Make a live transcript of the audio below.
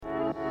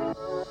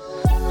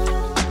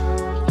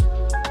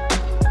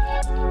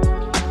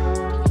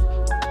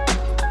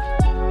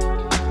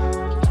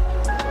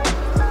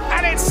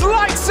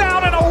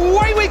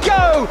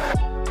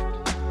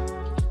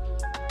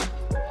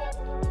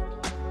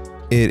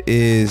It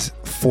is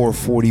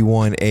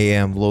 4:41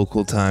 a.m.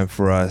 local time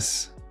for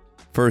us.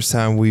 First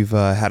time we've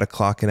had a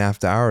clock in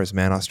after hours,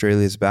 man.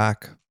 Australia's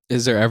back.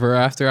 Is there ever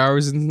after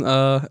hours in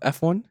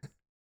F1?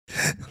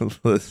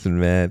 Listen,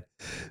 man,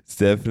 it's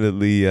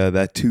definitely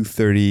that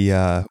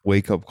 2:30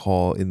 wake up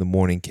call in the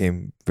morning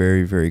came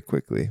very, very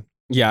quickly.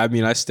 Yeah, I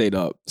mean, I stayed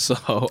up, so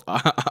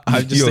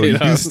I just stayed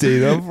up. You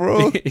stayed up,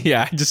 bro?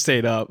 Yeah, I just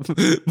stayed up.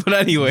 But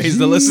anyways,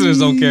 the listeners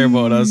don't care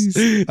about us.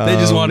 They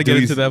just want to get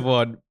into that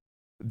one.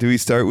 Do we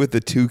start with the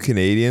two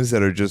Canadians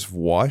that are just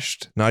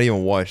washed? Not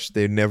even washed.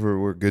 They never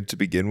were good to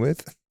begin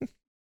with.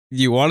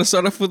 You want to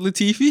start off with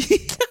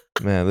Latifi?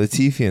 Man,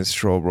 Latifi and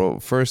Stroll, bro.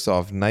 First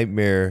off,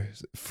 nightmare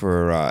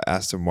for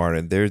Aston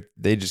Martin.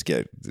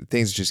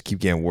 Things just keep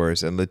getting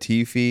worse. And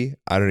Latifi,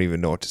 I don't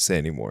even know what to say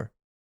anymore.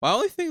 My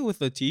only thing with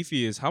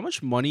Latifi is how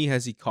much money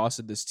has he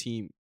costed this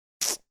team?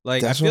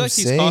 Like, That's I feel what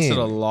like I'm he's costed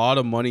a saying. lot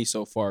of money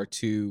so far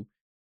to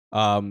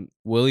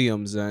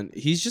Williams, and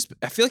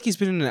I feel like he's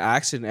been in an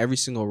accident every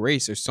single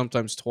race, or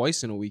sometimes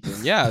twice in a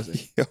weekend. Yeah,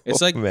 it's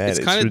like Man, it's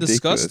kind of ridiculous.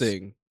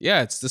 disgusting.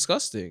 Yeah, it's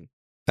disgusting.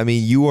 I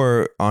mean, you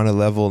are on a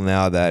level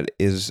now that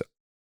is,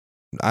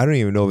 I don't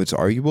even know if it's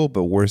arguable,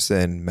 but worse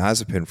than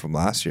Mazepin from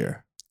last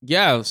year.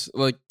 Yeah,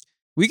 like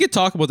we could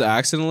talk about the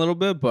accident a little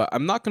bit, but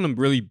I'm not gonna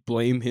really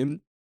blame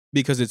him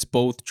because it's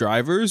both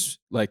drivers,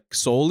 like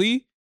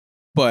solely.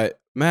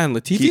 But man,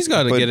 Latifi's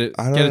got to get it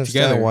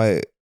together.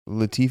 Why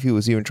Latifi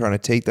was even trying to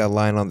take that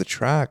line on the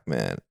track,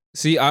 man.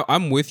 See,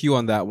 I'm with you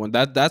on that one.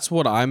 That's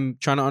what I'm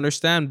trying to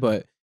understand.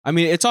 But I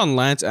mean, it's on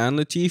Lance and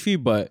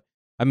Latifi. But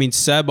I mean,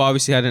 Seb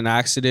obviously had an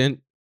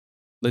accident.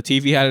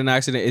 Latifi had an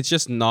accident. It's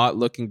just not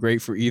looking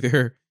great for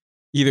either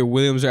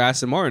Williams or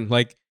Aston Martin.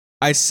 Like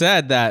I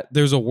said, that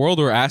there's a world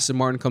where Aston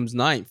Martin comes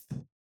ninth,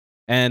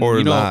 and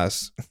Or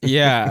last.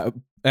 Yeah,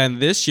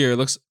 and this year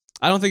looks.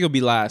 I don't think it'll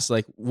be last.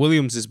 Like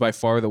Williams is by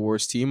far the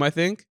worst team, I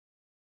think,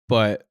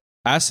 but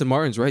Aston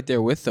Martin's right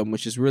there with them,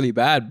 which is really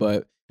bad.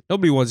 But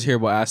nobody wants to hear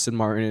about Aston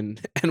Martin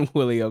and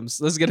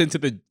Williams. Let's get into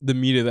the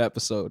meat of the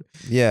episode.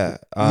 Yeah,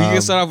 We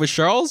can start off with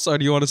Charles, or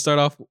do you want to start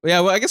off? Yeah,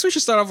 well, I guess we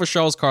should start off with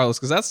Charles Carlos,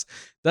 because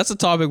that's a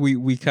topic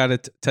we kind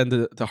of tend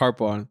to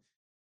harp on.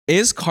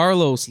 Is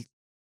Carlos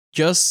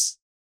just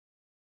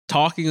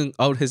talking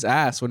out his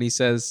ass when he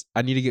says,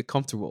 "I need to get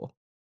comfortable"?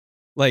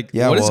 Like,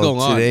 yeah, what is going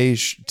on?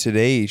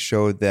 Today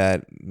showed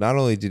that not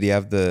only did he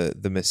have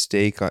the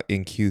mistake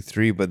in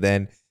Q3, but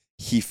then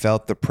he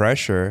felt the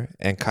pressure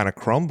and kind of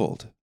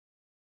crumbled.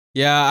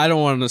 Yeah, I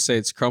don't want to say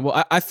it's crumble.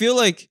 I feel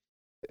like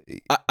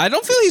I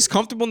don't feel he's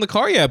comfortable in the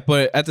car yet,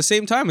 but at the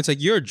same time, it's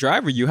like you're a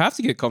driver, you have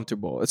to get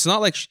comfortable. It's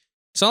not like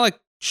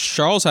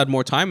Charles had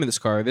more time in this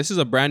car. This is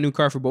a brand new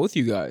car for both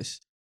you guys,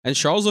 and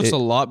Charles looks a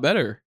lot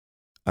better.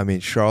 I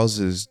mean, Charles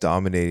is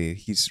dominating.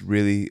 He's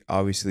really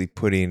obviously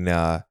putting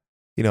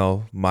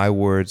my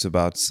words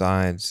about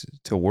Sainz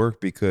to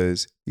work,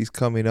 because he's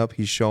coming up,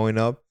 he's showing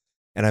up.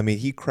 And I mean,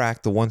 he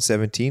cracked the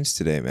 117s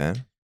today,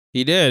 man.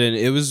 He did. And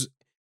it was,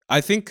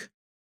 I think,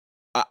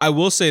 I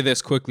will say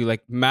this quickly,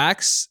 like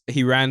Max,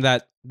 he ran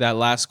that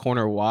last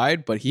corner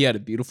wide, but he had a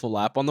beautiful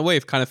lap on the way.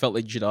 It kind of felt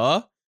like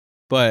Jeddah.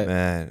 But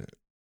man,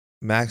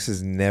 Max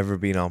has never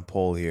been on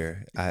pole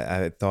here.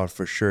 I thought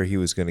for sure he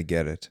was going to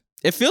get it.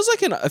 It feels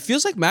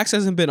like Max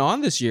hasn't been on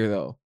this year,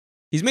 though.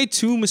 He's made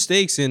two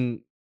mistakes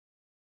in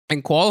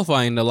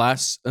qualifying in the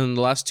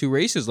last two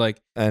races. Like,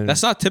 and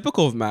that's not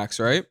typical of Max,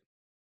 right?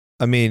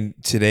 I mean,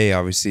 today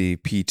obviously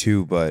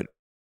P2, but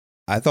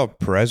I thought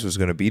Perez was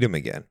going to beat him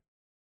again.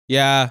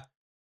 Yeah,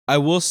 I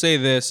will say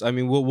this. I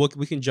mean,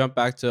 we can jump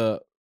back to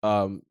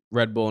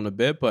Red Bull in a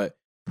bit, but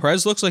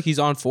Perez looks like he's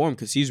on form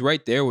because he's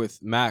right there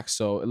with Max,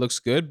 so it looks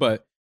good.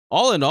 But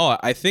all in all,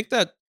 I think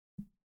that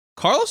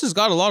Carlos has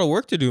got a lot of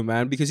work to do,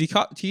 man, because he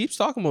keeps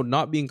talking about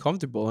not being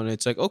comfortable, and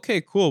it's like,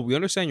 okay, cool, we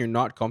understand you're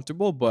not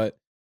comfortable, but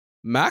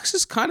Max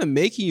is kind of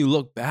making you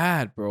look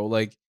bad, bro.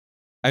 Like,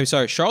 I'm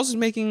sorry, Charles is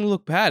making you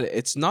look bad.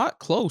 It's not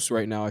close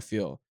right now, I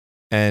feel.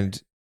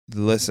 And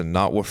listen,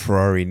 not what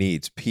Ferrari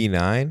needs.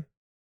 P9?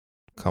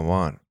 Come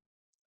on.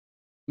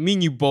 Me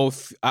and you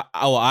both,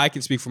 I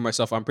can speak for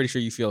myself. I'm pretty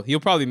sure you feel he'll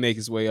probably make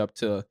his way up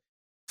to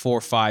 4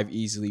 or 5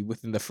 easily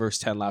within the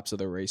first 10 laps of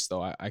the race,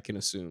 though, I can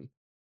assume.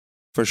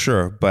 For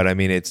sure. But I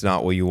mean, it's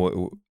not what you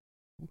want.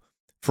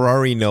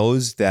 Ferrari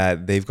knows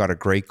that they've got a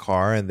great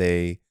car and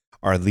they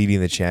are leading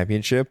the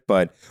championship,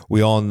 but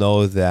we all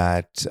know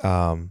that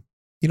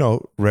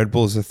Red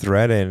Bull is a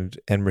threat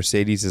and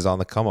Mercedes is on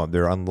the come up.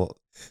 They're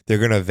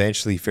going to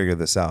eventually figure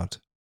this out.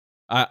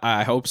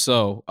 I hope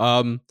so.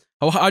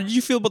 How did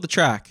you feel about the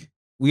track?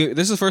 This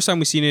is the first time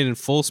we've seen it in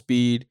full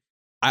speed.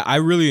 I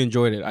really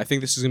enjoyed it. I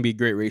think this is going to be a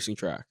great racing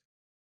track.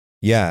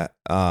 Yeah,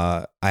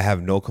 I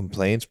have no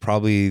complaints.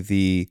 Probably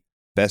the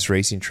best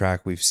racing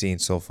track we've seen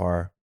so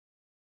far.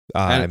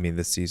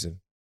 This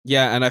season.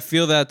 Yeah, and I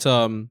feel that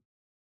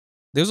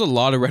there's a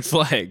lot of red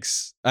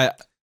flags.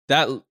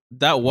 That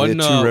one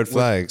two red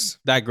flags.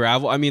 That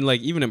gravel. I mean,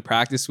 like even in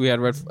practice, we had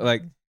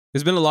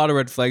there's been a lot of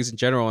red flags in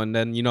general, and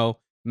then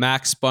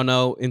Max spun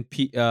out in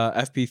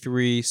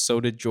FP3.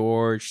 So did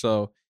George.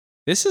 So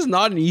this is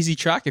not an easy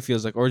track. It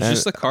feels like, or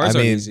just the cars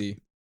are easy.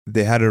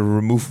 they had to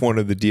remove one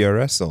of the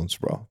DRS zones,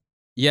 bro.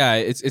 Yeah,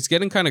 it's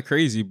getting kind of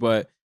crazy,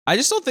 but I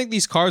just don't think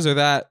these cars are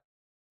that.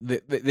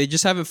 They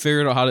just haven't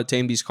figured out how to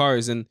tame these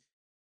cars. And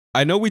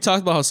I know we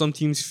talked about how some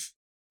teams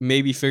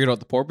maybe figured out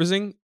the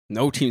porpoising.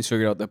 No teams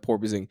figured out the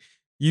porpoising.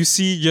 You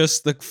see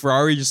just the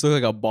Ferrari just look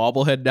like a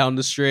bobblehead down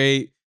the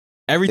straight.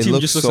 Every team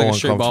just looks so like a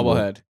straight uncomfortable.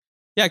 bobblehead.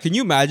 Yeah, can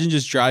you imagine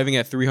just driving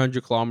at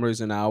 300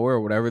 kilometers an hour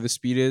or whatever the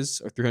speed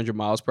is, or 300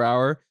 miles per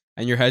hour,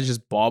 and your head's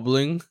just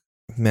bobbling?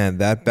 Man,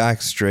 that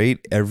back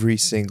straight, every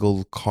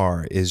single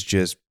car is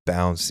just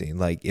bouncing.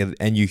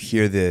 And you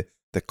hear the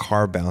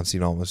car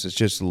bouncing almost. It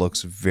just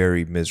looks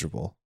very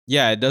miserable.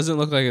 Yeah, it doesn't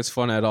look like it's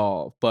fun at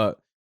all, but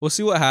we'll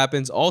see what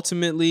happens.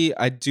 Ultimately,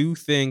 I do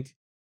think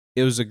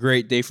it was a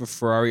great day for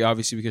Ferrari,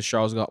 obviously, because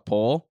Charles got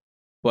pole,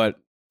 but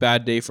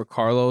bad day for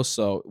Carlos.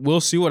 So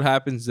we'll see what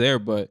happens there.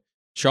 But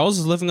Charles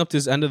is living up to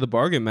his end of the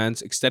bargain, man.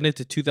 It's extended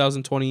to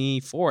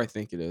 2024, I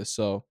think it is.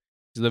 So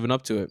he's living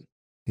up to it.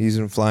 He's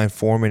in flying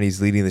form and he's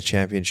leading the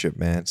championship,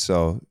 man.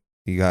 So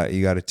you got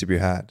to tip your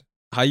hat.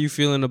 How you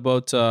feeling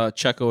about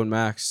Checo and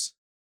Max?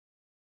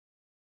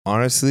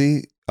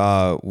 Honestly,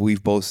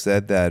 we've both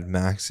said that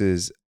Max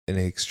is an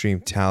extreme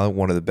talent,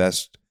 one of the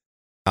best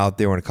out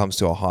there when it comes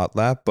to a hot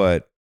lap,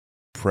 but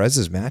Perez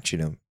is matching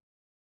him.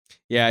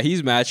 Yeah,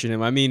 he's matching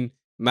him. I mean,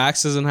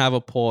 Max doesn't have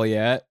a pole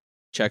yet.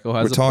 Checo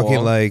has We're a talking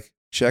pole. like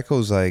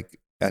Checo's like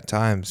at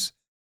times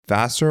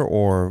faster,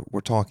 or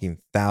we're talking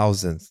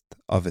thousandth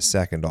of a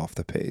second off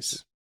the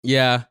pace.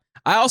 Yeah.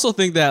 I also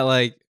think that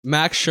like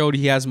Max showed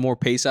he has more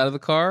pace out of the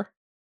car,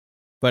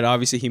 but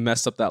obviously he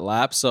messed up that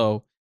lap.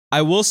 So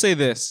I will say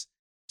this.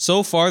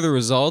 So far, the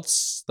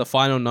results, the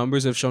final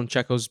numbers have shown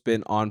Checo's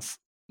been on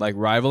like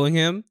rivaling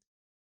him,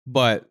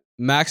 but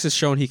Max has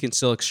shown he can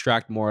still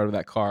extract more out of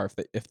that car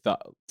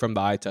from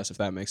the eye test, if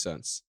that makes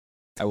sense.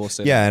 I will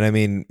say. Yeah, and I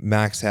mean,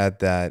 Max had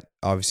that.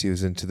 Obviously, he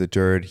was into the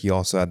dirt. He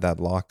also had that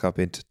lockup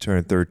into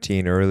turn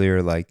 13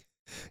 earlier. Like,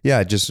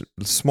 yeah, just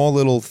small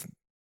little.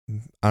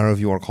 I don't know if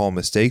you want to call them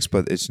mistakes,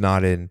 but it's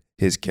not in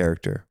his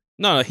character.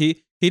 No,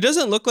 he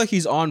doesn't look like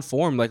he's on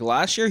form. Like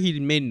last year, he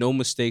made no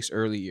mistakes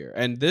early year,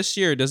 and this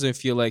year it doesn't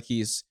feel like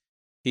he's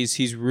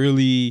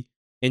really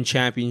in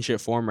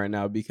championship form right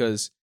now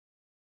because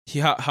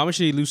how much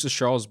did he lose to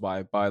Charles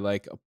by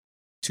like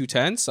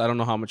 2/10? I don't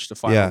know how much to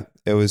final. Yeah,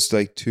 it was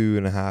like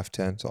 2.5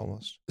 tenths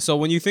almost. So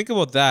when you think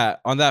about that,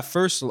 on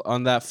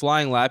that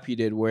flying lap he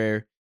did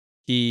where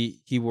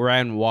he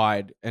ran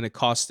wide and it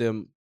cost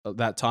him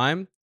that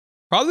time,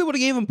 probably would have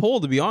gave him pole,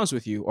 to be honest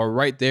with you, or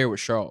right there with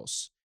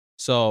Charles.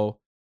 So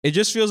it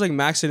just feels like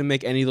Max didn't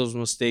make any of those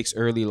mistakes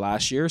early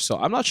last year. So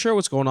I'm not sure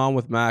what's going on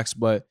with Max,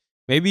 but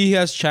maybe he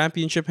has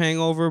championship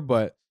hangover,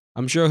 but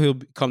I'm sure he'll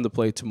come to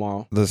play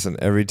tomorrow. Listen,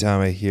 every time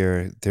I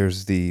hear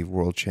there's the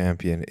world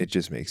champion, it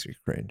just makes me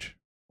cringe.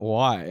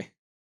 Why?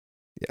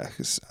 Yeah,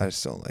 because I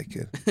just don't like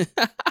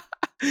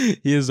it.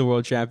 He is the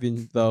world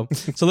champion, though.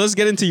 So let's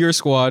get into your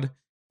squad.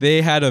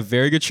 They had a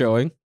very good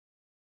showing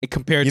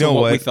compared to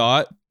what we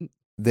thought.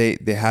 They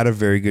had a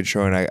very good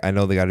showing. I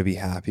know they got to be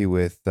happy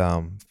with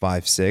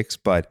 5-6,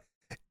 but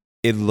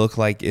it looked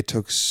like it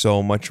took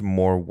so much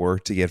more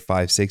work to get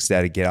 5-6. They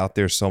had to get out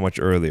there so much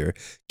earlier,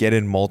 get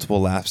in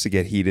multiple laps to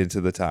get heat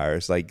into the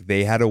tires. Like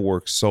they had to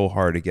work so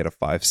hard to get a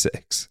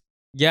 5-6.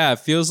 Yeah, it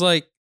feels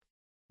like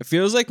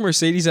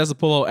Mercedes has to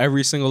pull out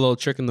every single little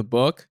trick in the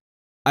book.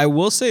 I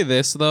will say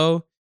this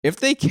though, if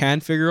they can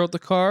figure out the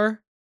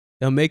car,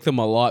 it'll make them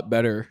a lot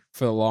better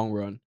for the long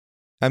run.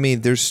 I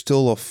mean, there's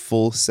still a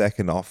full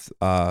second off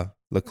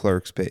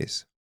Leclerc's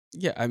pace.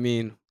 Yeah, I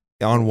mean,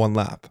 on one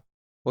lap.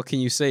 What can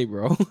you say,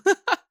 bro?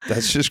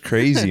 That's just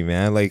crazy,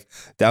 man. Like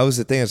that was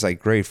the thing. It's like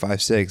great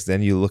 5-6.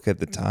 Then you look at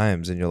the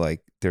times and you're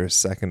like, they're a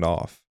second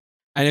off.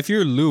 And if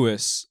you're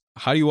Lewis,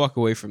 how do you walk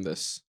away from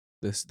this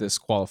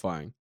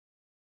qualifying?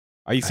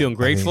 Are you feeling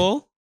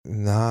grateful?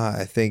 Nah,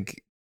 I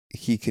think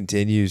he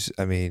continues.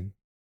 I mean,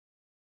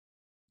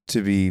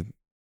 to be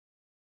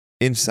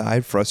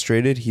inside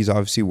frustrated. He's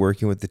obviously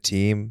working with the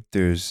team.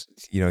 There's,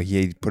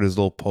 he put his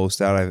little post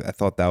out. I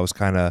thought that was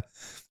kind of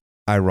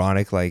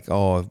ironic, like,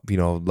 oh,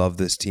 love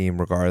this team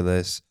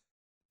regardless.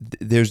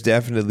 There's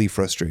definitely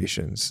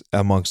frustrations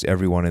amongst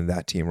everyone in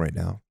that team right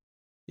now.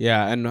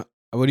 Yeah, and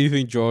what do you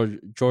think, George?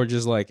 George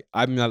is like,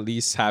 I'm at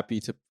least happy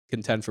to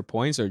contend for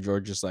points, or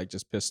George is like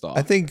just pissed off?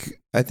 I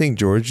think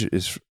George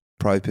is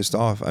probably pissed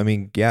off. I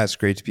mean, yeah, it's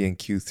great to be in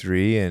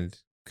Q3 and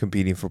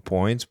competing for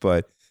points,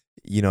 but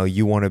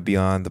you want to be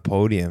on the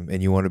podium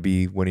and you want to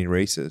be winning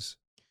races.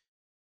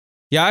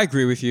 Yeah, I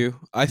agree with you.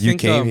 You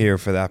came here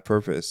for that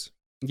purpose.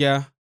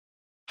 Yeah.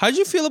 How did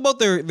you feel about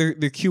their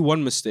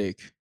Q1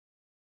 mistake?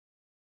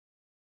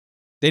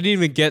 They didn't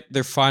even get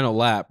their final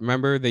lap.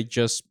 Remember, they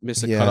just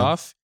missed a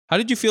cutoff. How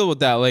did you feel about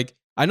that? Like,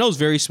 I know it's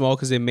very small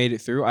because they made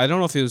it through. I don't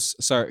know if it was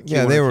Q1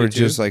 they or were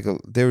Q2.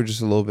 they were just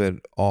a little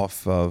bit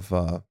off of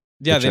the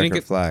they didn't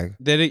get flag.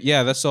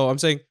 That's all I'm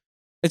saying.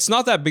 It's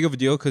not that big of a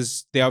deal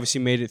because they obviously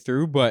made it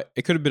through, but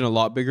it could have been a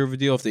lot bigger of a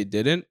deal if they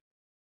didn't.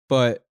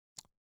 But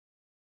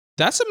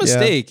that's a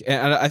mistake,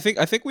 and I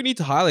think we need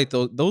to highlight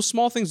those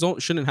small things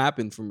shouldn't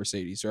happen for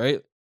Mercedes,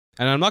 right?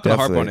 And I'm not gonna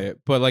harp on Definitely. it,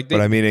 but like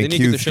But I mean, they in need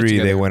to get their shit Q3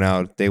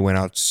 together. they went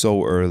out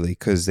so early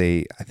because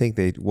I think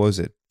they what was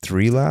it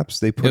 3 laps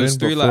they It put was in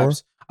three before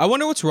laps. I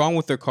wonder what's wrong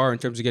with their car in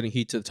terms of getting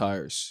heat to the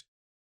tires.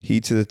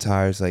 heat to the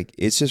tires. Like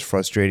it's just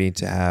frustrating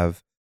to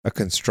have a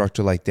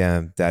constructor like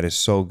them that is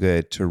so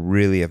good to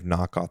really have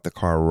not got the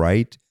car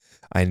right.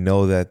 I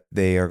know that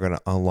they are going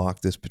to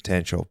unlock this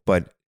potential,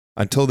 but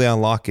until they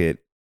unlock it,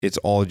 it's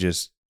all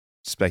just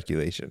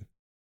speculation.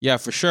 Yeah,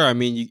 for sure. I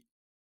mean,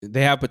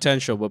 they have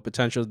potential, but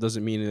potential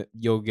doesn't mean that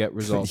you'll get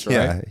results, right?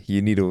 Yeah,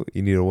 you need to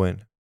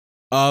win.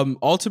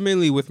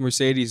 Ultimately, with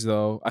Mercedes,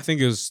 though, I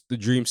think it was the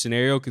dream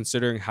scenario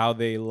considering how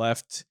they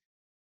left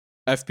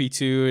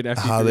FP2 and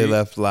How they FP3.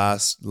 left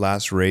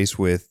last race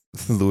with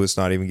Lewis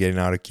not even getting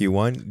out of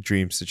Q1,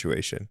 dream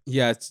situation.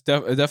 Yeah, it's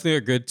definitely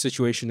a good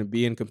situation to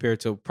be in compared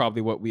to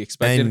probably what we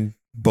expected. And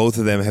both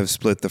of them have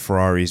split the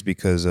Ferraris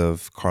because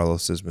of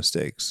Carlos's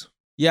mistakes.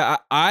 Yeah,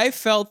 I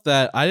felt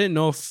that I didn't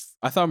know if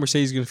I thought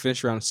Mercedes was going to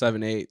finish around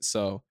 7-8,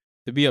 so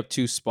to be up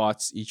 2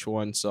 spots each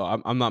one, so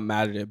I'm not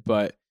mad at it,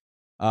 but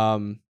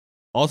um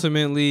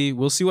ultimately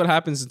we'll see what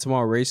happens in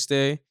tomorrow race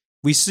day.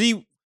 We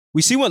see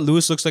what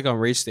Lewis looks like on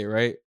race day,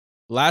 right?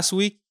 Last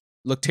week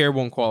looked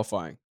terrible in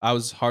qualifying. I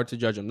was hard to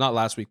judge him, not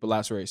last week, but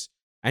last race,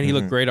 and he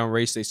looked Mhm. great on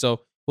race day.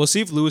 So we'll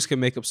see if Lewis can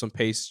make up some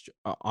pace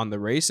on the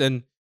race,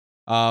 and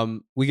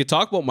we could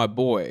talk about my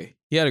boy.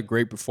 He had a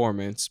great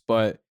performance,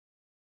 but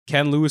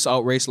can Lewis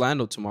outrace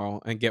Lando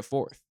tomorrow and get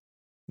fourth?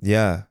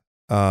 Yeah.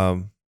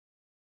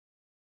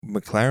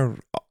 McLaren,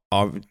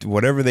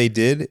 whatever they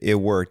did, it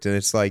worked. And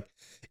it's like,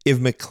 if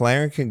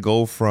McLaren can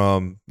go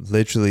from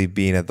literally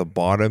being at the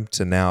bottom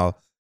to now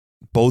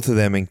both of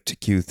them into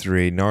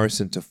Q3,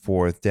 Norris into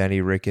fourth,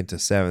 Danny Rick into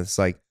seventh, it's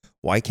like,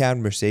 why can't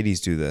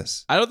Mercedes do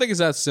this? I don't think it's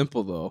that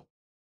simple though.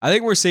 I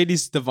think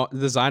Mercedes'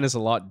 design is a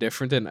lot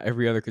different than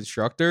every other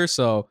constructor,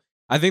 so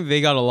I think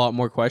they got a lot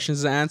more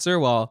questions to answer.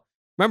 Well,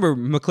 remember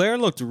McLaren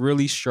looked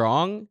really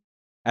strong,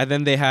 and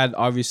then they had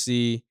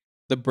obviously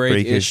the brake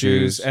Brake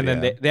issues, issues, and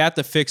then yeah. they had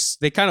to fix.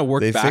 They kind of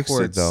worked They fixed it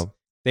backwards. though.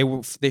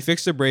 They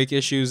fixed their brake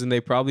issues, and they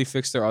probably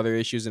fixed their other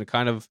issues, and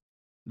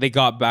they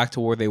got back to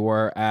where they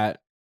were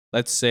at,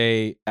 let's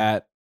say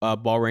at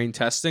Bahrain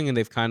testing, and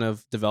they've kind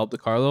of developed the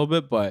car a little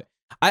bit, but.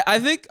 I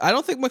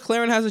don't think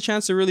McLaren has a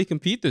chance to really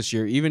compete this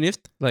year, even if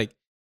like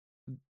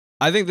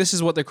I think this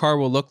is what their car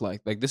will look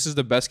like. Like this is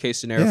the best case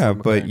scenario Yeah, for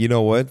but McLaren. you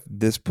know what?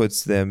 This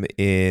puts them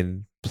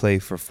in play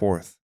for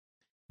fourth.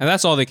 And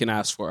that's all they can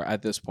ask for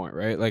at this point,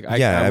 right? Like I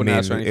Yeah, I wouldn't mean,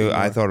 ask for anything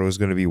I more. thought it was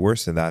going to be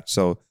worse than that.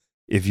 So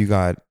if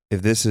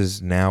this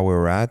is now where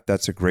we're at,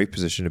 that's a great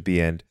position to be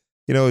in.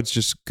 You know, it's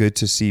just good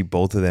to see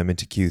both of them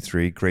into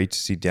Q3. Great to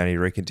see Danny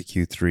Rick into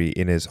Q3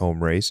 in his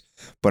home race.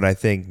 But I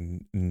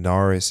think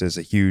Norris is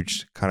a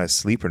huge kind of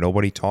sleeper.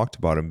 Nobody talked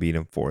about him being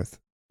in fourth.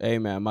 Hey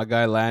man, my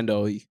guy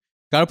Lando, he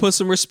gotta put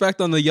some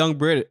respect on the young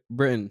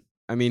Britain.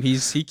 I mean, he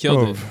killed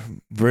Bro,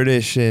 it.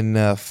 British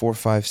in 4,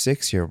 5,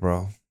 6 here,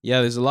 bro.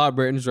 Yeah, there's a lot of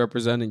Britons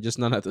representing, just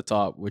none at the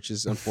top, which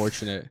is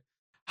unfortunate.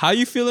 How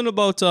you feeling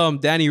about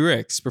Danny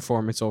Rick's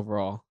performance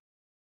overall?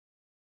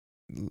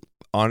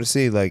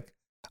 Honestly, like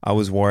I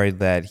was worried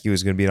that he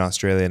was going to be in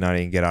Australia and not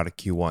even get out of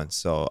Q1.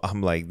 So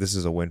I'm like, this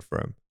is a win for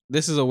him.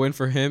 This is a win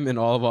for him and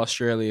all of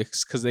Australia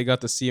because they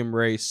got to see him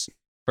race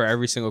for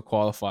every single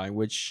qualifying,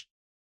 which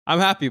I'm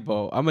happy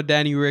about. I'm a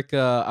Danny Rick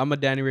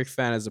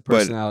fan as a But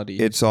personality.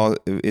 it's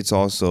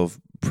also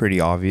pretty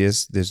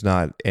obvious. There's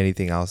not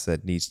anything else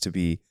that needs to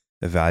be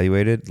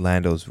evaluated.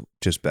 Lando's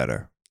just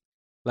better.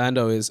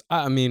 Lando is.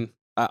 I mean,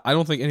 I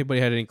don't think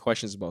anybody had any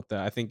questions about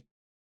that. I think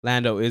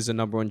Lando is a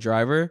number one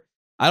driver.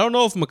 I don't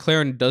know if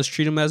McLaren does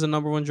treat him as a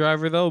number one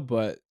driver though,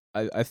 but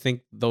I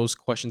think those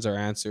questions are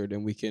answered,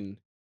 and we can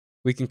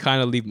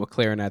kind of leave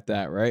McLaren at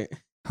that, right?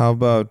 How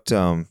about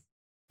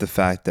the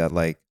fact that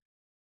like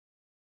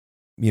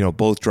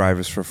both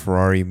drivers for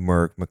Ferrari,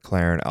 Merc,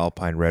 McLaren,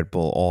 Alpine, Red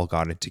Bull all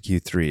got into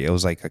Q3. It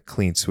was like a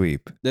clean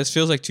sweep. This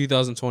feels like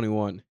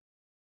 2021.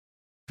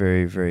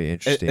 Very, very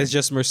interesting. It's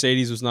just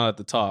Mercedes was not at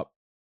the top.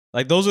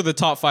 Like those are the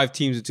top 5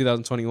 teams in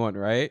 2021,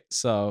 right?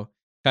 So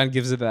kind of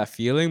gives it that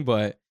feeling,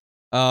 but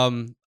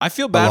I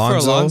feel bad for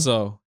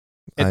Alonso.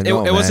 I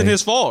know, it wasn't man.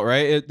 his fault,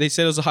 right? They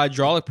said it was a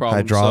hydraulic problem.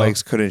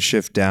 Hydraulics couldn't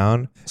shift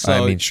down.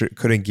 So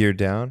couldn't gear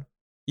down.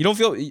 you don't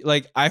feel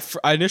like I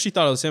initially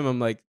thought it was him. I'm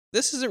like,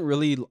 this isn't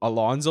really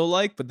Alonso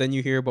like, but then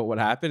you hear about what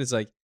happened. It's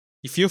like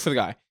you feel for the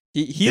guy.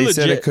 He They legit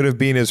said it could have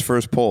been his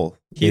first pole.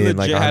 he in legit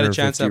like had a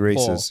chance 150 at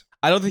races. pole.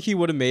 I don't think he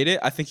would have made it.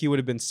 I think he would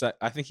have been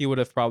I think he would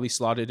have probably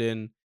slotted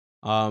in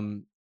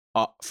front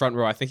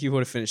row. I think he would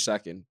have finished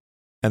second.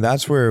 And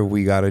that's where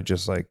we gotta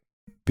just like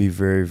be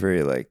very,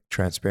 very like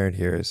transparent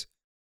here is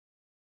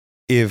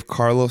if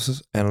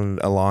Carlos and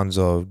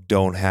Alonso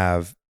don't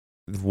have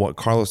what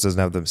Carlos doesn't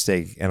have the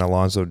mistake and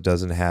Alonso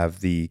doesn't have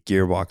the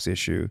gearbox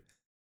issue,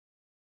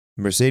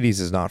 Mercedes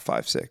is not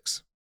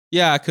 5-6.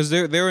 Yeah, because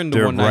they're in the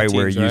They're 119s, right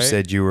where you right?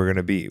 said you were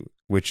gonna be,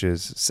 which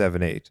is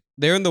 7-8.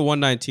 They're in the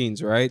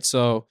 119s, right?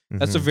 So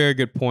that's a Mhm. very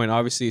good point.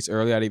 Obviously, it's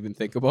early. I didn't even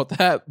think about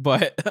that,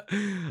 but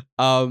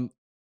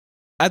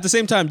at the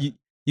same time,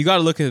 you you got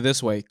to look at it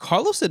this way.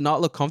 Carlos did not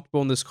look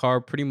comfortable in this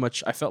car. Pretty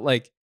much, I felt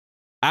like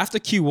after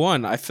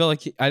Q1, I felt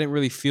like I didn't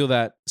really feel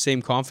that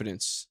same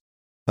confidence.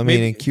 I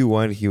mean, in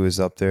Q1, he was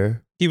up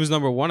there. He was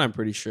number 1, I'm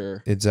pretty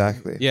sure.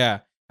 Exactly. Yeah.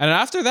 And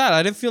after that,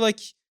 I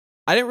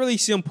didn't really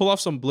see him pull off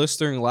some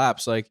blistering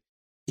laps. Like,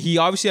 he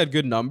obviously had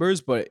good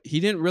numbers, but he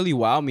didn't really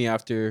wow me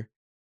after.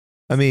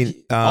 I mean,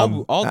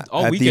 all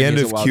at weekend the end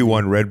he of hasn't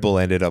wowed Q1, Red Bull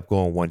ended up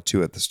going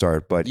 1-2 at the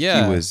start, but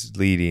Yeah. he was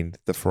leading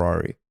the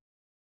Ferrari.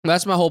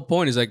 That's my whole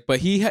point. Is like, but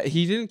he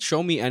didn't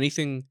show me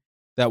anything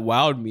that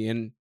wowed me.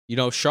 And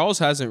Charles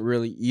hasn't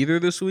really either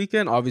this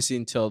weekend, obviously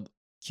until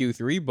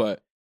Q3.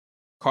 But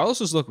Carlos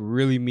has looked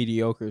really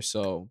mediocre.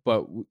 So,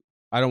 but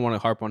I don't want to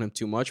harp on him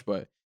too much.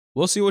 But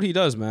we'll see what he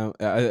does, man.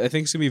 I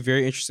think it's gonna be a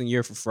very interesting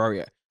year for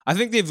Ferrari. I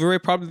think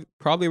they've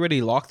probably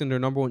already locked in their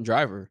number 1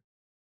 driver.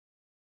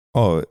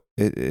 Oh,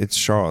 it's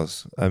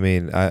Charles. I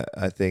mean,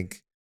 I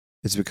think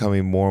it's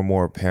becoming more and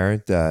more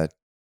apparent that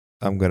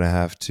I'm gonna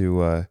have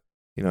to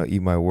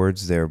eat my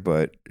words there,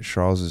 but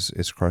Charles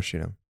is crushing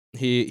him.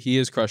 He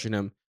is crushing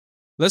him.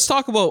 Let's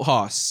talk about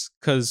Haas,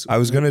 because I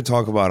was gonna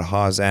talk about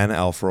Haas and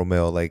Alfa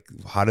Romeo. Like,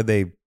 how did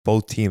they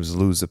both teams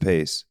lose the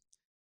pace?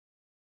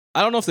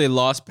 I don't know if they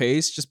lost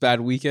pace, just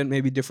bad weekend,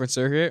 maybe different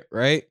circuit,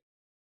 right?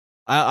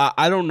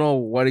 I don't know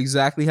what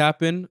exactly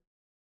happened.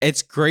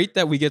 It's great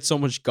that we get so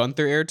much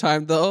Gunther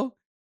airtime, though.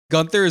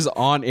 Gunther is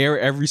on air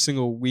every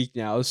single week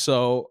now,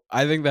 so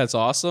I think that's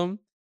awesome.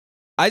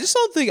 I just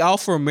don't think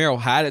Alfa Romeo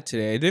had it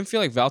today. I didn't feel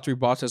like Valtteri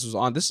Bottas was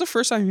on. This is the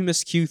first time he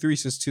missed Q3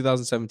 since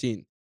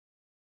 2017.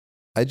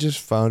 I just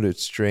found it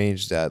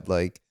strange that,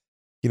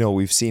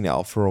 we've seen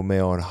Alfa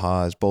Romeo and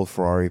Haas, both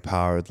Ferrari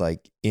powered,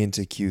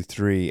 into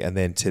Q3, and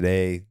then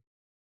today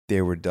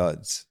they were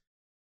duds.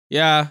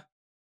 Yeah.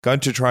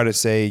 Gunter tried to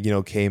say,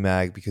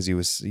 K-Mag, because he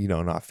was,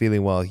 not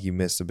feeling well, he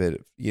missed a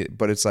bit.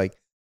 But it's like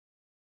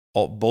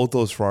both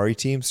those Ferrari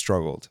teams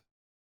struggled.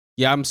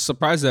 Yeah, I'm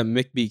surprised that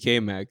Mick beat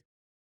K-Mag.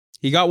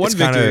 He got one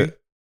victory.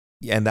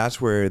 And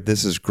that's where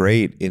this is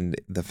great, in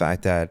the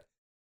fact that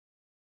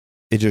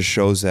it just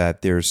shows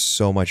that there's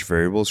so much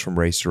variables from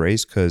race to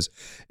race, because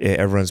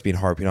everyone's been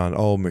harping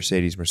on,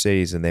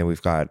 Mercedes. And then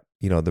we've got,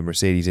 the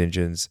Mercedes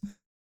engines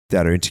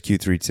that are into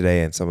Q3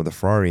 today and some of the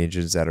Ferrari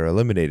engines that are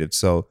eliminated.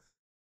 So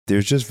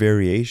there's just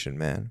variation,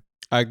 man.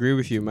 I agree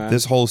with you, man.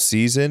 This whole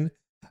season,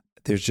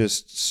 there's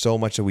just so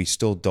much that we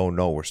still don't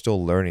know. We're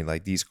still learning.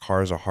 Like, these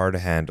cars are hard to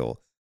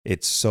handle.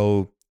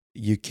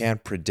 You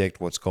can't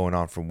predict what's going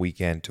on from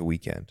weekend to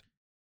weekend.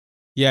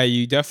 Yeah,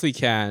 you definitely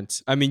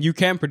can't. I mean, you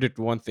can predict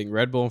one thing.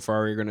 Red Bull and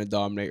Ferrari are going to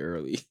dominate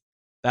early.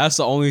 That's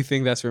the only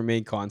thing that's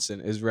remained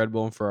constant, is Red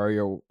Bull and Ferrari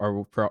are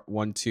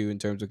 1-2 in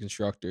terms of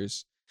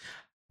constructors.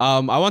 I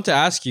want to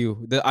ask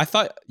you, I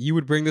thought you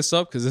would bring this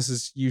up because this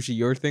is usually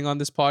your thing on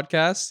this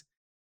podcast.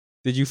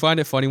 Did you find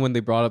it funny when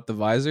they brought up the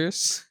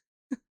visors?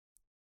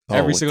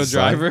 Every single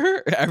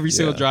driver.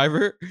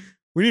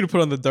 We need to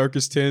put on the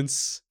darkest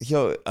tints.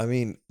 Yo, I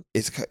mean,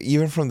 it's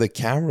even from the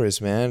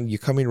cameras, man. You're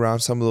coming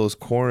around some of those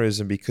corners,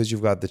 and because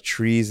you've got the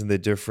trees and the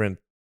different,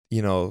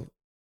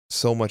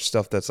 so much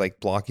stuff that's like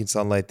blocking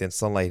sunlight, then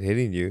sunlight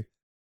hitting you,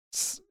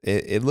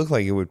 it looked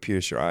like it would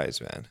pierce your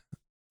eyes, man.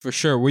 For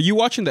sure. Were you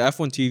watching the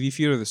F1 TV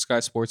feed or the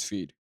Sky Sports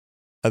feed?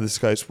 At the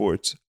Sky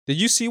Sports. Did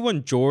you see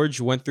when George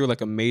went through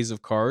like a maze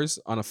of cars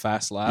on a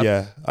fast lap?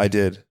 Yeah, I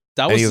did.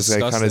 That was and he was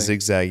disgusting. kind of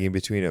zigzagging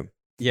between them.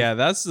 Yeah,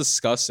 that's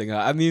disgusting.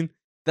 I mean,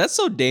 that's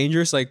so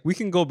dangerous. Like, we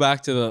can go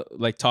back to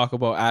talk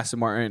about Aston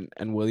Martin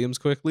and Williams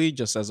quickly,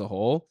 just as a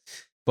whole.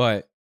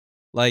 But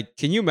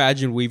can you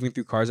imagine weaving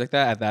through cars like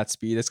that at that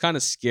speed? It's kind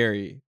of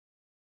scary.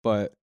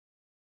 But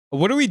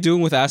what are we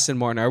doing with Aston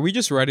Martin? Are we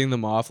just writing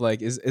them off?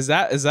 Like, is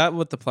that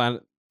what the plan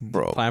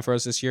for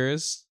us this year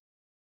is?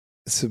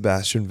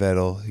 Sebastian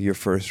Vettel, your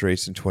first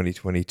race in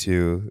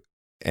 2022,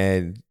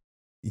 and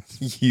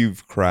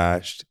you've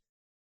crashed.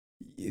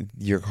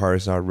 Your car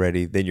is not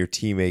ready. Then your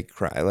teammate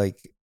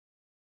crashed.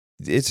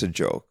 It's a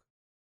joke.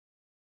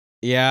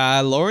 Yeah,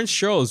 Lawrence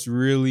Stroll's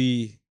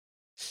really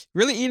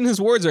eating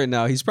his words right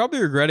now. He's probably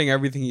regretting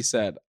everything he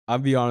said. I'll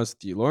be honest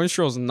with you. Lawrence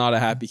Stroll's not a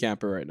happy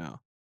camper right now.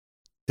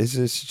 It's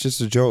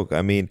just a joke.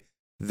 I mean,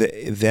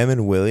 them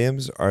and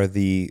Williams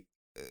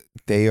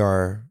they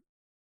are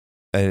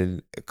a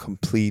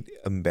complete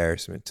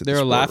embarrassment to the sport.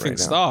 They're a laughing right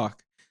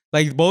stock.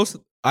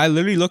 I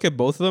literally look at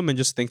both of them and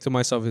just think to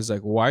myself, is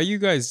like, what are you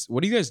guys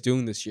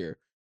doing this year?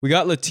 We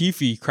got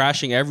Latifi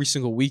crashing every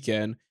single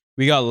weekend.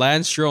 We got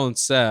Lance Stroll and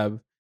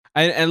Seb.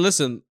 And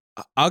listen,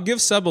 I'll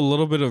give Seb a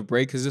little bit of a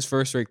break because his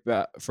first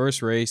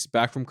race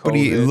back from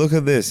COVID. But look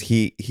at this.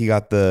 He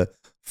got the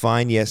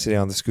fine yesterday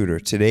on the scooter.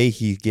 Today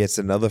he gets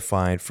another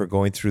fine for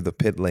going through the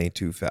pit lane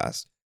too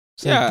fast.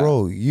 It's like,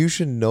 bro, you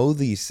should know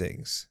these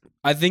things.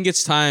 I think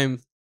it's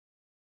time.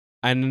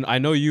 And I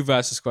know you've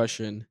asked this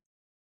question.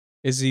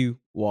 Is he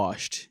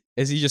washed?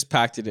 Is he just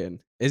packed it in?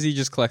 Is he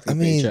just collecting a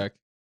paycheck?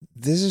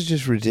 This is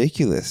just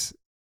ridiculous.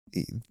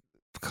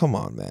 Come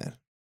on, man.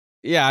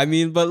 Yeah, I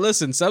mean, but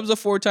listen, Seb's a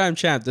 4-time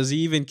champ. Does he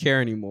even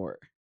care anymore?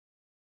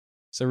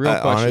 It's a real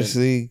question.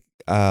 Honestly,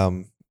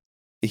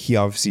 he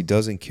obviously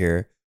doesn't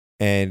care.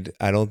 And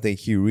I don't think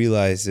he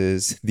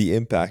realizes the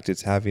impact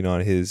it's having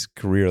on his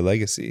career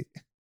legacy.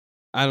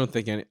 I don't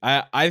think any.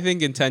 I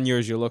think in 10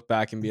 years you'll look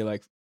back and be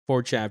like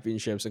 4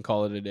 championships and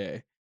call it a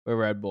day with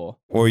Red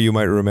Bull. Or you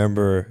might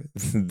remember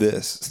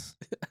this.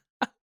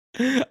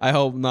 I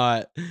hope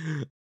not.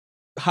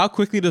 How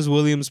quickly does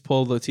Williams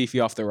pull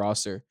Latifi off the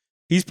roster?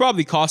 He's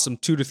probably cost him $2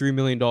 to $3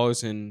 million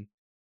in.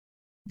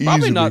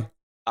 Probably Easily. not.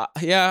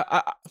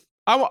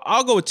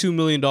 I'll go with $2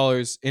 million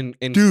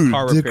in Dude,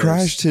 car the repairs.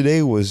 crash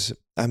today was,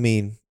 I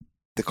mean,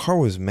 the car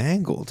was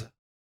mangled.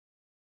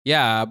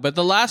 Yeah, but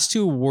the last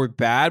 2 were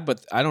bad,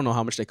 but I don't know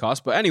how much they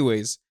cost. But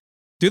anyways,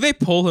 do they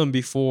pull him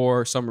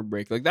before summer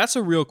break? Like, that's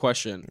a real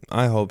question.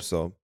 I hope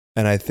so.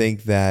 And I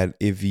think that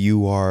if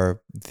you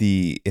are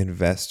the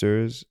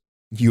investors,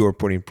 you are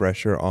putting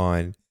pressure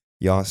on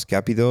Jos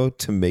Capito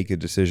to make a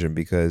decision,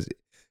 because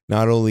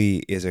not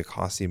only is it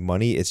costing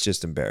money, it's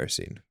just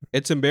embarrassing.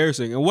 It's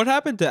embarrassing. And what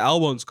happened to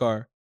Albon's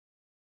car?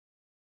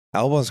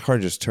 Albon's car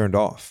just turned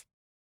off.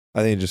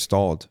 I think it just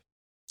stalled.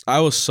 I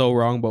was so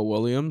wrong about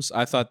Williams.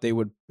 I thought they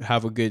would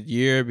have a good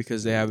year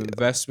because they have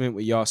investment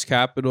with Yos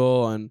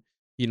Capital, and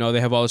they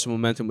have all this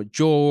momentum with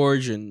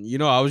George,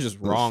 and I was just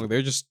wrong.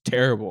 They're just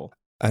terrible.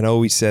 I know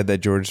we said that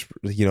George,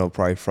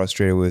 probably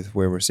frustrated with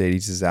where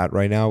Mercedes is at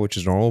right now, which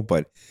is normal,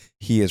 but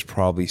he is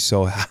probably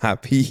so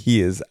happy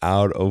he is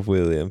out of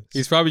Williams.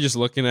 He's probably just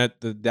looking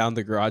at down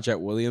the garage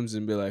at Williams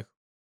and be like,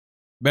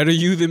 better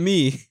you than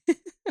me.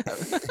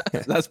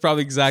 That's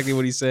probably exactly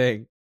what he's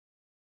saying.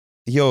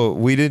 Yo,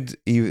 we did,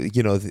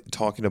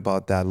 talking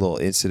about that little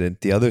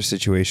incident. The other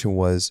situation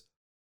was,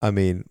 I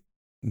mean,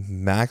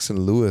 Max and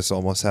Lewis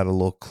almost had a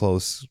little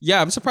close.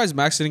 Yeah, I'm surprised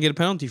Max didn't get a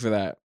penalty for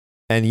that.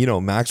 And,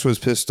 Max was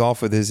pissed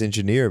off with his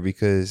engineer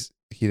because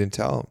he didn't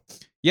tell him.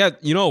 Yeah,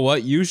 you know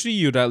what? Usually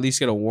you'd at least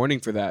get a warning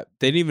for that.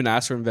 They didn't even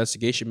ask for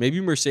investigation.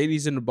 Maybe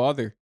Mercedes didn't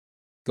bother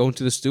going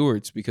to the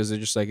stewards because they're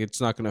just like,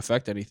 it's not going to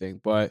affect anything.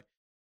 But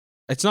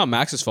it's not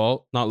Max's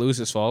fault, not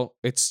Lewis's fault.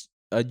 It's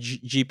a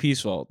GP's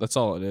fault. That's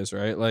all it is,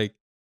 right? Like,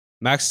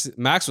 Max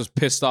was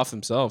pissed off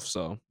himself,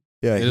 so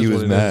yeah, he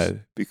was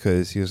mad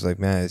because he was like,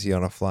 "Man, is he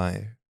on a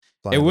flying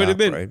it would have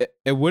been right?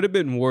 It would have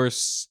been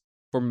worse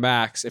for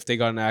Max if they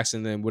got an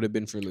accident than it would have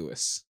been for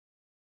Lewis.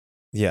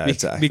 Yeah,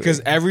 exactly.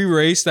 Because every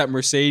race that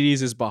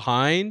Mercedes is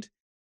behind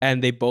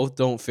and they both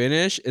don't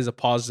finish is a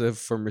positive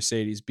for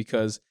Mercedes,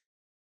 because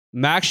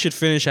Max should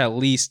finish at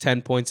least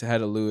 10 points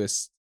ahead of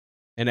Lewis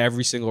in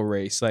every single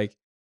race. Like,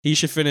 he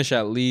should finish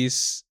at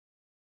least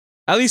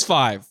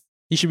 5.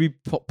 He should be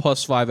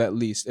plus 5 at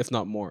least, if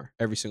not more,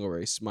 every single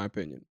race, in my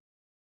opinion.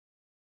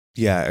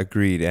 Yeah,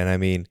 agreed. And I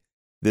mean,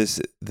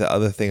 the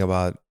other thing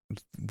about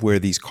where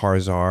these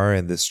cars are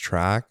and this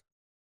track,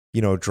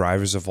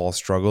 drivers have all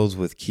struggled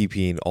with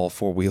keeping all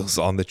 4 wheels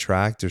on the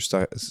track. They're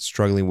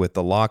struggling with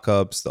the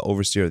lockups, the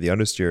oversteer, the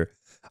understeer.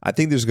 I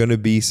think there's going to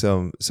be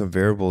some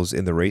variables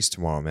in the race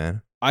tomorrow,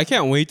 man. I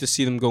can't wait to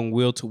see them going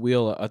wheel to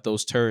wheel at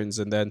those turns,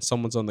 and then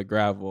someone's on the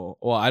gravel.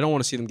 Well, I don't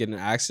want to see them get in an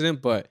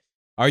accident, but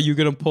are you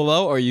going to pull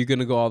out or are you going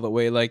to go all the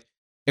way? Like,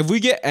 if we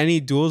get any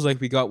duels like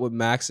we got with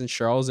Max and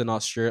Charles in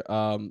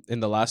in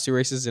the last 2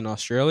 races in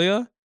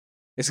Australia,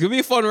 it's going to be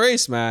a fun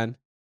race, man.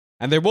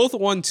 And they're both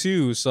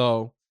 1-2.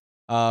 So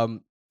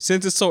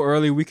since it's so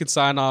early, we can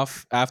sign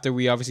off after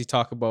we obviously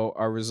talk about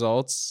our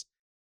results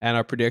and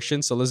our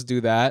predictions. So let's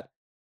do that.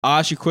 I'll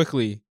ask you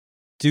quickly,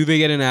 do they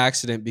get in an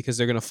accident because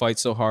they're going to fight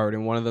so hard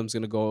and one of them's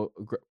going to go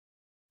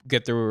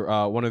get their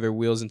one of their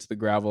wheels into the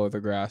gravel or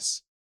the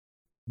grass?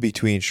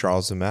 Between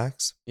Charles and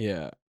Max?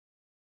 Yeah.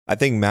 I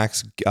think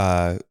Max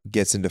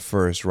gets into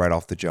first right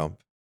off the jump.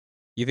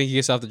 You think he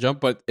gets off the jump,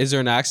 but is there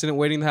an accident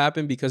waiting to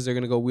happen because they're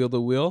going to go wheel to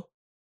wheel?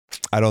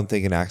 I don't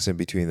think an accident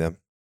between them.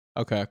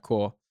 Okay,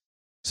 cool.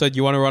 So do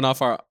you want to run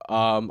off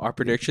our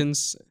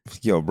predictions?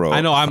 Yo, bro.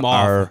 I know I'm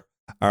off.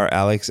 Our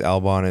Alex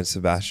Albon and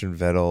Sebastian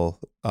Vettel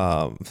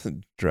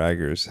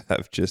draggers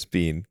have just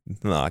been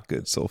not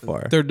good so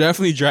far. They're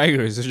definitely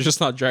draggers. They're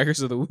just not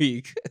draggers of the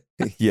week.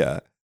 Yeah.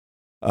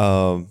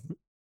 So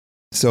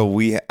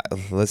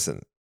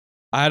listen.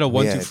 I had a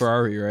 1-2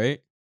 Ferrari,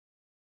 right?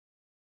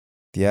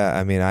 Yeah,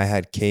 I mean, I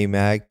had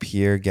K-Mag,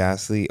 Pierre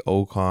Gasly,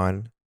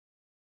 Ocon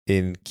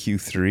in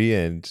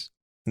Q3, and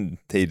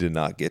they did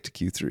not get to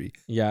Q3.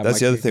 Yeah, that's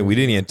the other thing we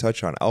didn't even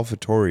touch on.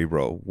 AlphaTauri,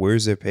 bro,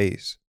 where's their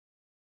pace?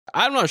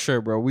 I'm not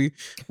sure, bro.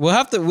 We'll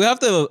have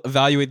to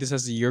evaluate this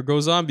as the year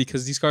goes on,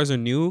 because these cars are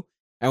new,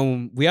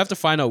 and we have to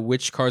find out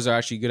which cars are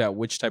actually good at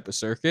which type of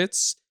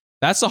circuits.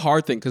 That's the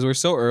hard thing, because we're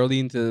so early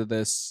into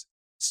this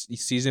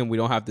season. We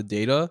don't have the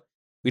data.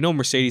 We know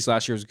Mercedes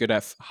last year was good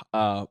at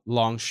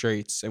long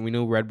straights, and we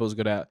know Red Bull's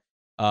good at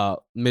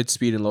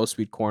mid-speed and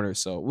low-speed corners.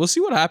 So we'll see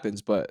what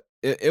happens, but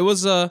it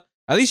was at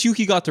least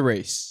Yuki got to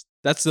race.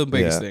 That's the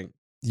biggest thing.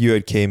 You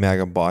had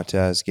K-Mag and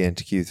Bottas get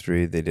into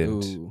Q3. They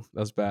didn't. Ooh,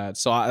 that's bad.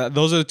 So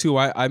those are the 2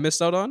 I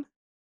missed out on?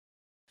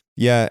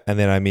 Yeah, and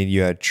then, I mean,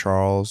 you had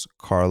Charles,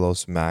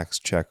 Carlos, Max,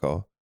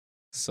 Checo.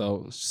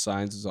 So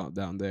Sainz is on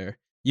down there.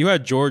 You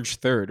had George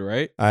 3rd,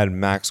 right? I had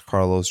Max,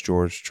 Carlos,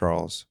 George,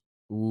 Charles.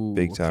 Ooh,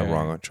 big time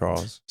wrong on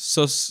Charles.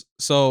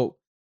 So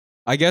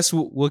I guess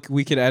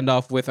we could end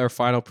off with our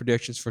final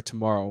predictions for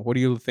tomorrow. What are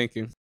you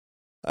thinking?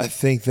 I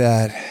think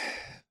that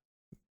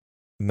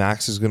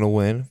Max is going to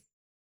win.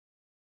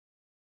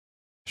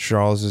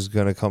 Charles is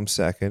going to come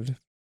second.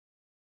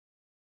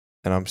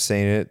 And I'm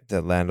saying it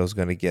that Lando's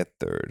going to get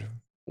third.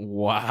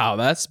 Wow,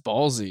 that's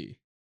ballsy.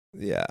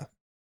 Yeah.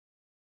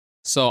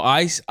 So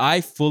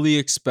I fully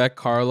expect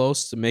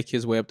Carlos to make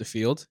his way up the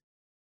field.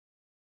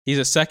 He's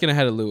a second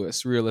ahead of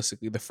Lewis,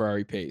 realistically, the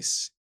Ferrari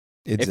pace.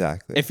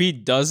 Exactly. If he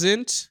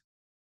doesn't,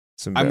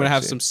 I'm going to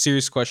have some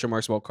serious question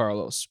marks about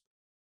Carlos.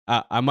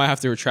 I might have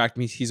to retract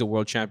me. He's a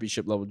world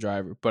championship level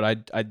driver, but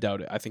I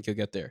doubt it. I think he'll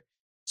get there.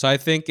 So I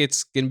think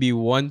it's going to be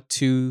 1,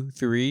 2,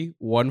 3,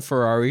 1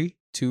 Ferrari,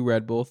 2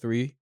 Red Bull,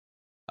 3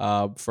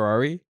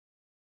 Ferrari.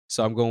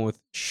 So I'm going with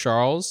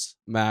Charles,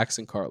 Max,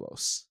 and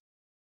Carlos.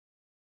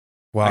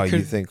 Wow,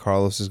 you think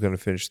Carlos is going to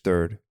finish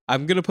third?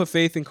 I'm going to put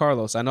faith in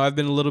Carlos. I know I've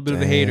been a little bit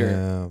of a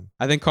hater.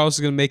 I think Carlos is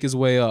going to make his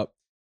way up.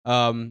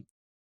 And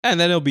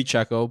then it'll be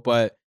Checo,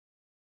 but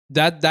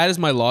that is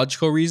my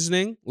logical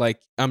reasoning.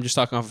 Like, I'm just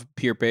talking off of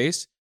pure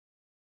pace.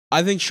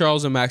 I think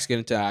Charles and Max get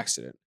into an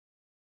accident.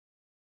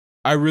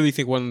 I really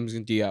think one of them is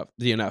going to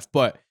DNF.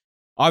 But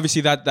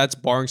obviously that's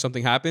barring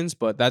something happens,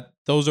 but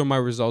those are my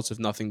results if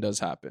nothing does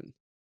happen.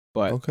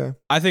 But okay.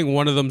 I think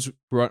one of them's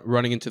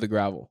running into the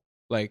gravel.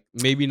 Like,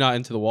 maybe not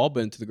into the wall,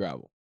 but into the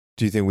gravel.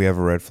 Do you think we have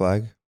a red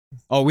flag?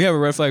 Oh, we have a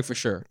red flag for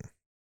sure.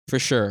 For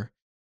sure.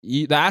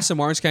 The Aston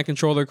Martins can't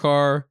control their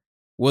car.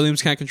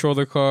 Williams can't control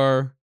their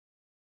car.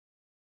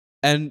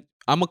 And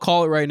I'm going to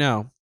call it right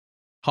now.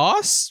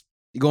 Haas,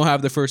 you're going to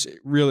have the first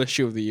real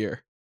issue of the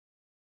year.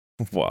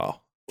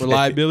 Wow.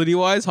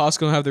 Reliability-wise, Haas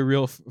going to have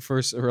the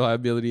first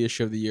reliability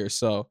issue of the year.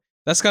 So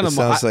that's kind of...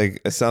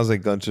 It sounds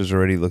like Gunter's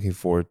already looking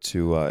forward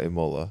to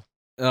Imola.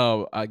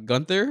 Oh,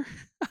 Gunther?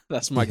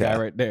 That's my guy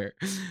right there.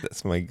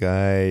 That's my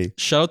guy.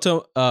 Shout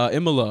out to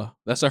Imola.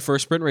 That's our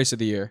first sprint race of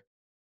the year.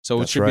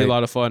 So it should be a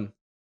lot of fun.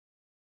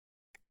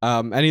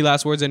 Any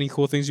last words? Any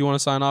cool things you want to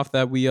sign off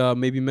that we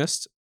maybe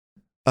missed?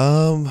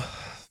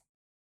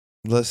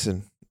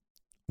 Listen,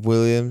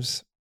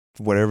 Williams,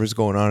 whatever's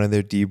going on in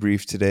their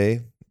debrief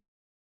today,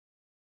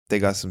 they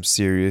got some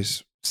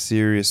serious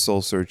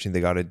soul searching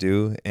they got to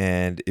do.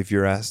 And if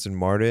you're Aston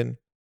Martin,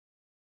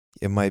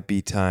 it might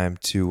be time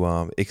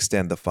to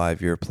extend the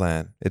 5-year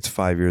plan. It's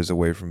 5 years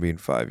away from being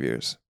 5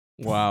 years.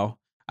 Wow.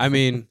 I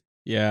mean,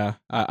 yeah,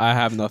 I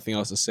have nothing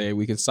else to say.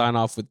 We can sign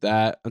off with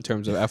that in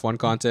terms of F1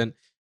 content.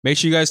 Make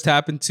sure you guys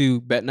tap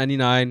into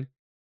Bet99.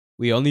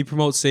 We only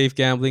promote safe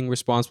gambling,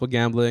 responsible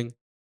gambling.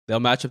 They'll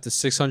match up to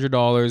 $600,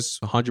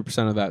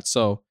 100% of that.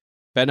 So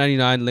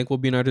Bet99, link will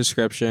be in our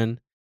description.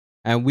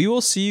 And we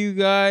will see you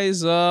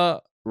guys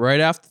right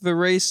after the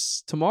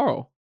race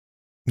tomorrow.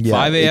 Yeah,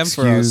 5 a.m.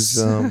 for us.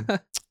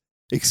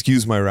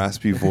 Excuse my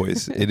raspy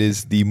voice. It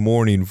is the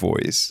morning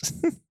voice.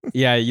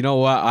 Yeah, you know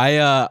what?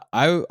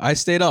 I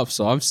stayed up,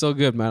 so I'm still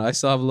good, man. I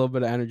still have a little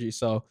bit of energy.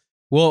 So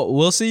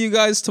we'll see you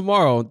guys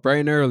tomorrow, bright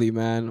and early,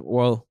 man.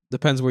 Well,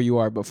 depends where you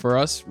are, but for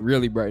us,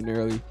 really bright and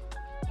early.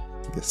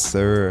 Yes,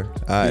 sir.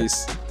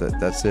 Peace.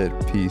 That's it.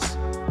 Peace.